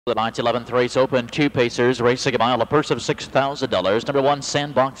The night's 11th race open, 2 pacers racing a mile, a purse of $6,000. Number 1,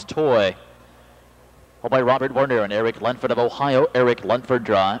 Sandbox Toy. Held by Robert Warner and Eric Lenford of Ohio. Eric Lenford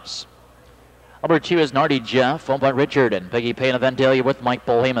drives. Number 2 is Nardy Jeff, owned by Richard and Peggy Payne of Vandalia with Mike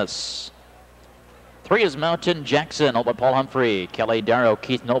Bolhamus. 3 is Mountain Jackson, owned by Paul Humphrey, Kelly Darrow,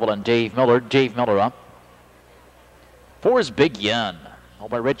 Keith Noble, and Dave Miller. Dave Miller up. 4 is Big Yen,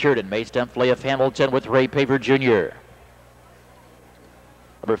 owned by Richard and Mace Demphley of Hamilton with Ray Paver Jr.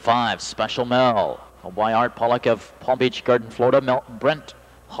 Number 5, Special Mel, owned by Art Pollock of Palm Beach Garden, Florida. Brent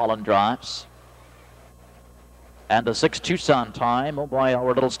Holland drives. And the 6 Tucson Time, owned by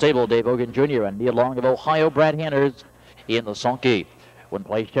our little stable, Dave Hogan Jr. and Neil Long of Ohio. Brad Hanners in the sulky. One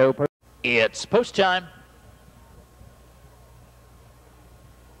play show. It's post time.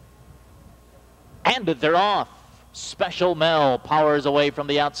 And they're off. Special Mel powers away from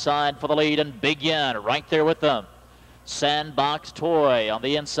the outside for the lead, and Big Yen right there with them. Sandbox Toy on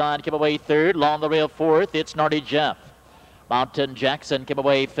the inside came away 3rd. Long the rail 4th. It's Nardy Jeff. Mountain Jackson came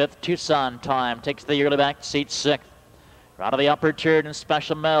away 5th. Tucson Time takes the early back seat 6th. Out of the upper turn, and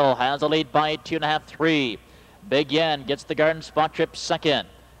Special Mel has a lead by 2.5, 3. Big Yen gets the Garden Spot Trip 2nd.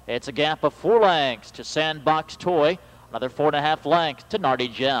 It's a gap of 4 lengths to Sandbox Toy. Another 4.5 lengths to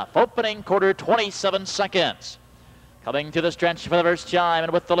Nardy Jeff. Opening quarter, 27 seconds. Coming to the stretch for the first time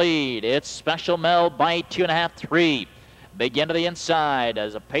and with the lead, it's Special Mel by 2.5, 3. Big Yen to the inside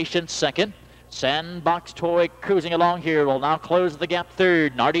as a patient 2nd. Sandbox Toy cruising along here will now close the gap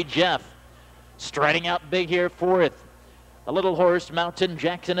 3rd. Nardy Jeff striding out big here 4th. The little horse Mountain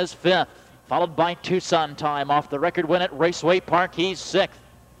Jackson is 5th, followed by Tucson Time off the record win at Raceway Park. He's 6th.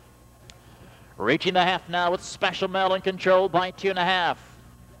 Reaching the half now with Special Mel in control by 2.5.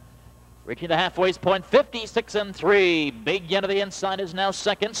 Reaching the halfway point, 56 and 3. Big Yen to the inside is now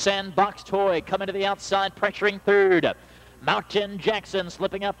 2nd. Sandbox Toy coming to the outside, pressuring 3rd. Mountain Jackson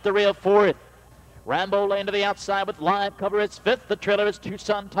slipping up the rail 4th. Rambo Lane to the outside with live cover. It's 5th. The trailer is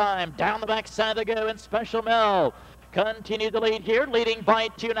Tucson Time. Down the backside they go, and Special Mel continue to lead here, leading by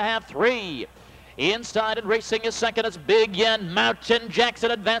 2.5, 3. Inside and racing is 2nd. It's Big Yen. Mountain Jackson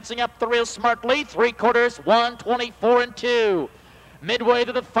advancing up the rail smartly. 3/4, 1:24 and 2. Midway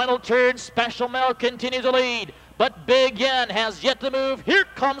to the final turn, Special Mel continues to lead, but Big Yen has yet to move. Here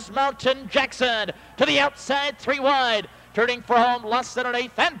comes Mountain Jackson to the outside, 3 wide. Turning for home, less than an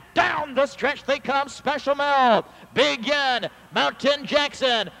 1/8, and down the stretch they come. Special Mel, Big Yen, Mountain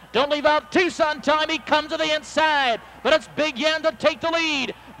Jackson. Don't leave out Tucson Time. He comes to the inside, but it's Big Yen to take the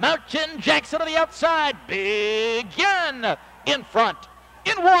lead. Mountain Jackson to the outside. Big Yen in front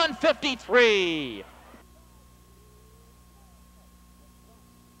in 1:53.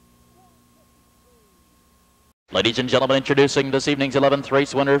 Ladies and gentlemen, introducing this evening's 11th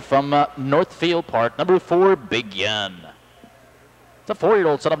race winner from Northfield Park, number 4, Big Yen. It's a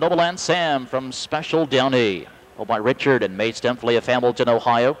 4-year-old son of Nobleland Sam from Special Downey, owned by Richard and Mace Demphley of Hamilton,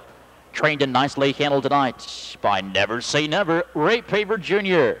 Ohio. Trained and nicely handled tonight by Never Say Never, Ray Paver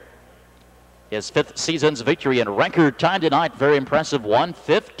Jr. His 5th season's victory and record time tonight, very impressive,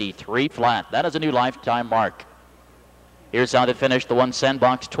 1:53 flat. That is a new lifetime mark. Here's how they finished. The 1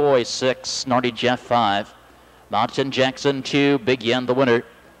 Sandbox Toy 6, Nardy Jeff 5. Mountain Jackson 2, Big Yen the winner.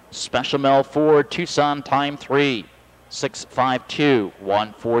 Special Mel 4, Tucson Time 3, 6:52,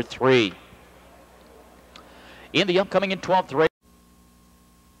 1:43. In the upcoming and 12th race.